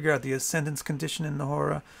to figure out the ascendant's condition in the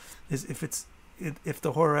Hora is if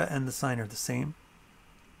the Hora and the sign are the same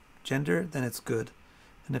gender, then it's good.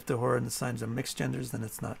 And if the Hora and the signs are mixed genders, then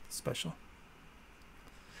it's not special.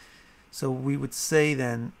 So we would say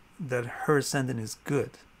then that her ascendant is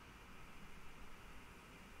good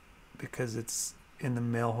because it's in the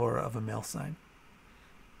male Hora of a male sign.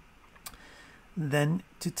 Then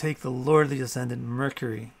to take the lord of the ascendant,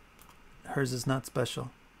 Mercury, hers is not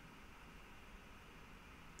special.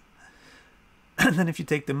 And then if you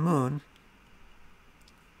take the moon,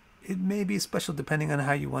 it may be special depending on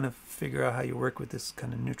how you want to figure out how you work with this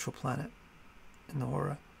kind of neutral planet in the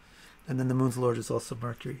Hora. And then the moon's lord is also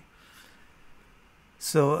Mercury.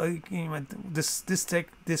 So this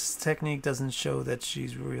technique doesn't show that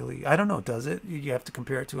she's really, I don't know, does it? You have to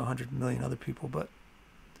compare it to 100 million other people, but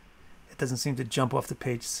it doesn't seem to jump off the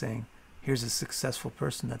page saying, here's a successful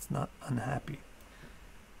person that's not unhappy.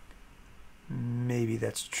 Maybe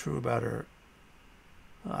that's true about her.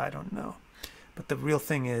 I don't know. But the real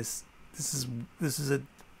thing is, this is a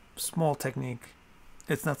small technique.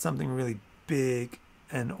 It's not something really big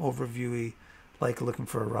and overviewy, like looking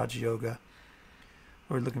for a Raja Yoga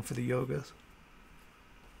or looking for the yogas.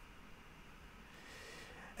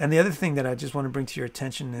 And the other thing that I just want to bring to your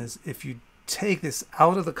attention is, if you take this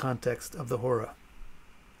out of the context of the Hora,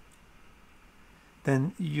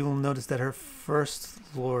 then you'll notice that her first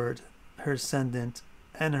lord, her ascendant,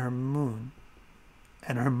 and her moon's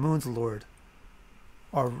lord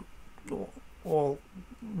are all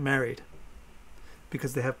married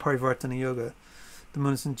because they have Parivartana Yoga. The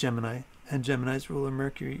moon is in Gemini, and Gemini's ruler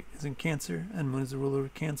Mercury is in Cancer, and moon is the ruler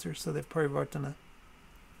of Cancer, so they have Parivartana.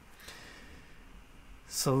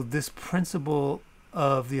 So this principle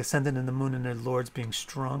of the ascendant and the moon and their lords being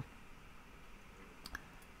strong,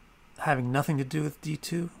 having nothing to do with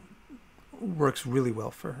D2, works really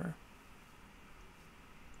well for her.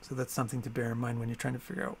 So that's something to bear in mind when you're trying to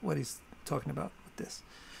figure out what he's talking about with this.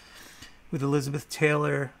 With Elizabeth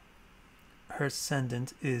Taylor, her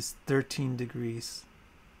ascendant is 13 degrees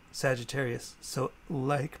Sagittarius. So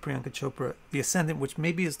like Priyanka Chopra, the ascendant, which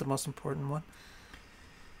maybe is the most important one,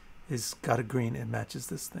 is got a green. It matches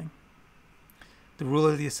this thing. The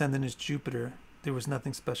ruler of the ascendant is Jupiter. There was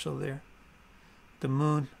nothing special there. The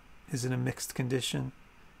moon is in a mixed condition,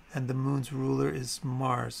 and the moon's ruler is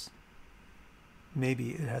Mars.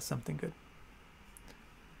 Maybe it has something good.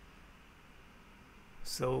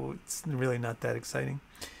 So it's really not that exciting.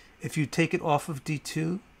 If you take it off of D2,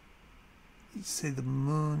 you say the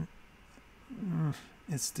moon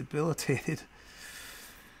is debilitated.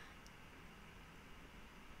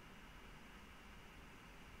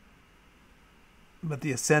 But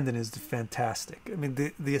the ascendant is fantastic. I mean,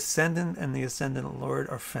 the ascendant and the ascendant lord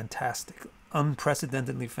are fantastic.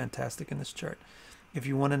 Unprecedentedly fantastic in this chart. If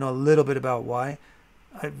you want to know a little bit about why,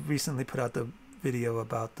 I recently put out the video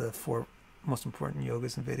about the 4 most important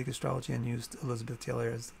yogas in Vedic astrology and used Elizabeth Taylor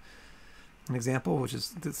as an example, which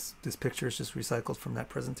is this picture is just recycled from that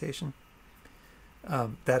presentation.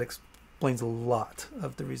 That explains a lot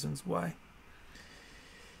of the reasons why.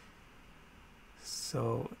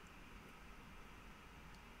 So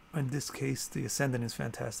in this case, the ascendant is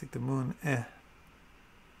fantastic. The moon, At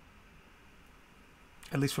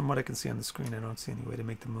least from what I can see on the screen, I don't see any way to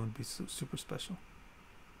make the moon be super special.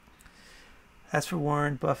 As for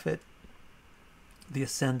Warren Buffett, the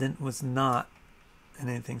ascendant was not in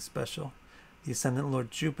anything special. The ascendant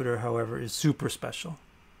Lord Jupiter, however, is super special.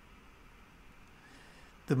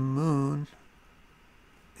 The moon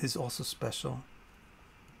is also special.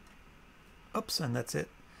 Oops, and that's it.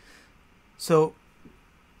 So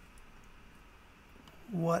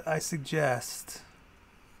what I suggest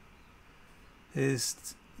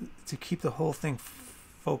is to keep the whole thing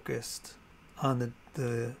focused on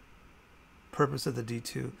the purpose of the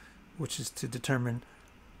D2, which is to determine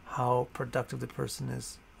how productive the person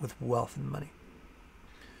is with wealth and money.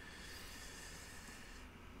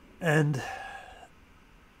 And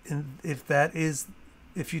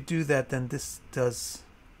if you do that, then this does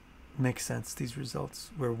make sense, these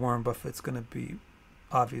results, where Warren Buffett's going to be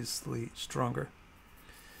obviously stronger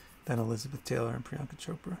than Elizabeth Taylor and Priyanka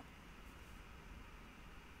Chopra.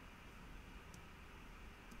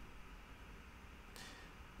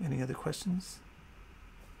 Any other questions?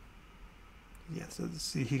 Yeah, so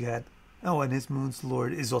see, he had, and his moon's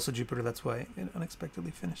lord is also Jupiter. That's why it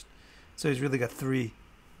unexpectedly finished. So he's really got 3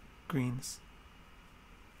 green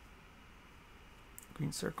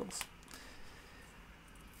circles.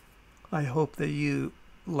 I hope that you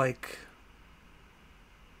like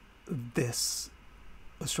this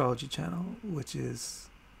astrology channel, which is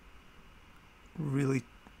really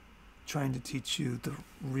trying to teach you the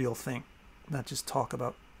real thing, not just talk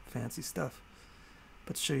about fancy stuff,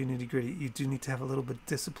 but show you nitty-gritty. You do need to have a little bit of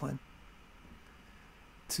discipline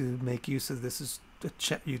to make use of this as a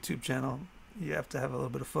YouTube channel. You have to have a little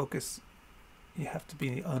bit of focus. You have to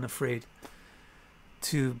be unafraid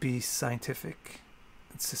to be scientific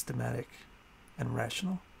and systematic and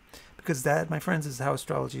rational, because that, my friends, is how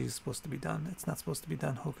astrology is supposed to be done. It's not supposed to be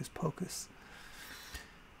done hocus pocus,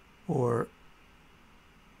 or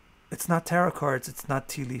it's not tarot cards, it's not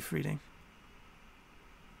tea leaf reading.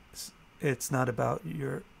 It's not about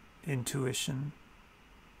your intuition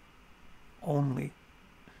only.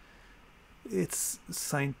 It's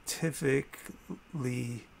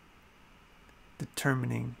scientifically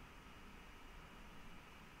determining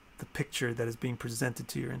the picture that is being presented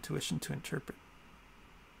to your intuition to interpret.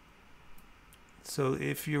 So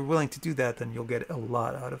if you're willing to do that, then you'll get a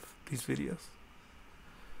lot out of these videos.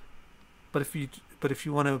 But if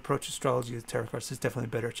you want to approach astrology as tarot cards, there's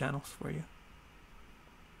definitely better channels for you.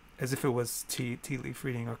 As if it was tea leaf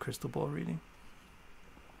reading or crystal ball reading.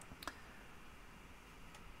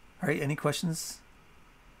 All right, any questions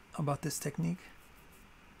about this technique?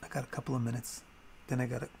 I got a couple of minutes. Then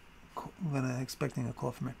I'm expecting a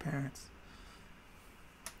call from my parents.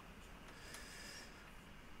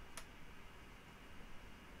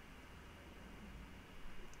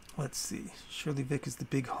 Let's see. Shirley Vick is the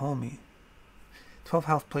big homie. 12th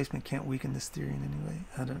house placement can't weaken this theory in any way.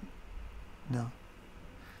 I don't know.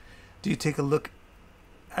 Do you take a look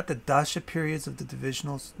at the dasha periods of the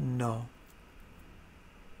divisionals? No.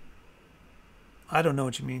 I don't know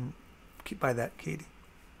what you mean by that, Katie.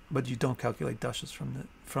 But you don't calculate dashas from the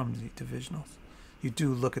divisionals. You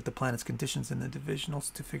do look at the planet's conditions in the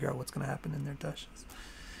divisionals to figure out what's going to happen in their dashas.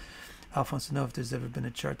 Alpha wants to know if there's ever been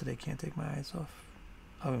a chart that I can't take my eyes off.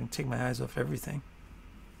 I mean, take my eyes off everything.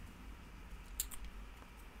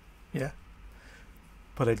 Yeah.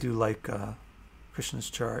 But I do like Krishna's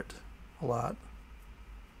chart a lot.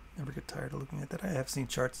 Never get tired of looking at that. I have seen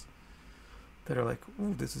charts that are like,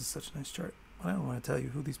 ooh, this is such a nice chart. I don't want to tell you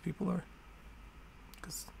who these people are,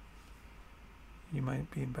 because you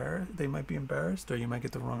might be embarrassed. They might be embarrassed, or you might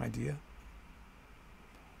get the wrong idea.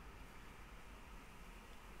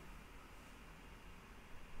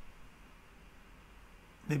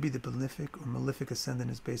 Maybe the benefic or malefic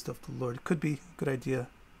ascendant is based off the Lord. It could be. Good idea.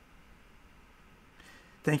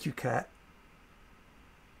 Thank you, Kat.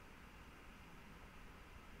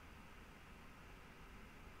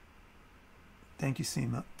 Thank you,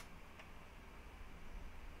 Seema.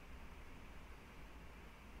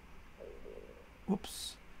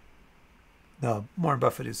 Whoops. No, Warren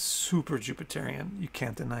Buffett is super Jupiterian. You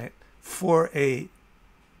can't deny it. What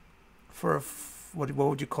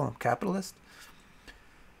would you call him? Capitalist?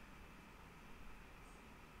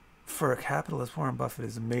 For a capitalist, Warren Buffett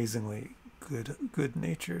is amazingly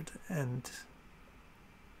good-natured and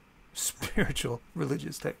spiritual,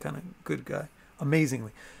 religious, that kind of good guy.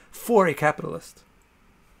 Amazingly. For a capitalist.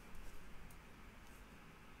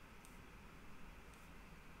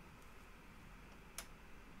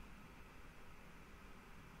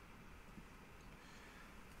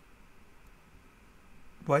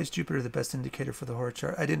 Why is Jupiter the best indicator for the Hora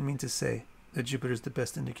chart? I didn't mean to say that Jupiter is the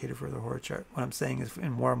best indicator for the Hora chart. What I'm saying is,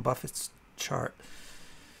 in Warren Buffett's chart,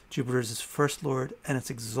 Jupiter is his first lord, and it's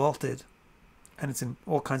exalted, and it's in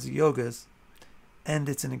all kinds of yogas, and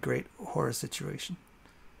it's in a great Hora situation.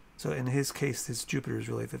 So in his case, his Jupiter is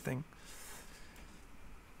really the thing.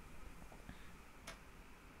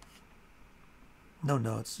 No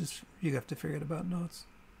notes. Just you have to forget about notes.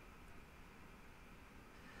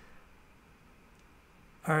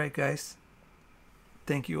 All right, guys.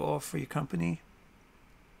 Thank you all for your company.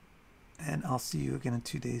 And I'll see you again in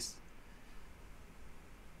 2 days.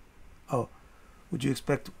 Oh, would you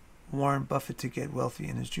expect Warren Buffett to get wealthy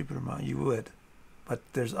in his Jupiter mount? You would. But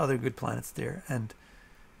there's other good planets there, and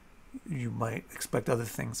you might expect other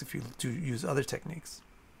things if you do use other techniques.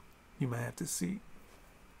 You might have to see.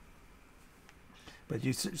 But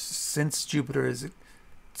since Jupiter is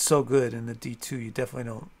so good in the D2, you definitely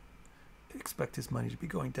don't expect his money to be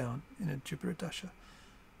going down in a Jupiter Dasha.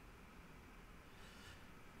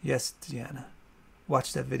 Yes, Deanna.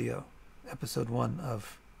 Watch that video, episode 1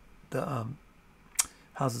 of the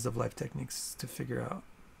Houses of Life techniques to figure out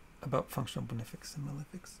about functional benefics and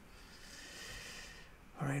malefics.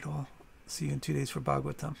 All right, well, see you in 2 days for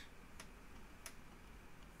Bhagavatam.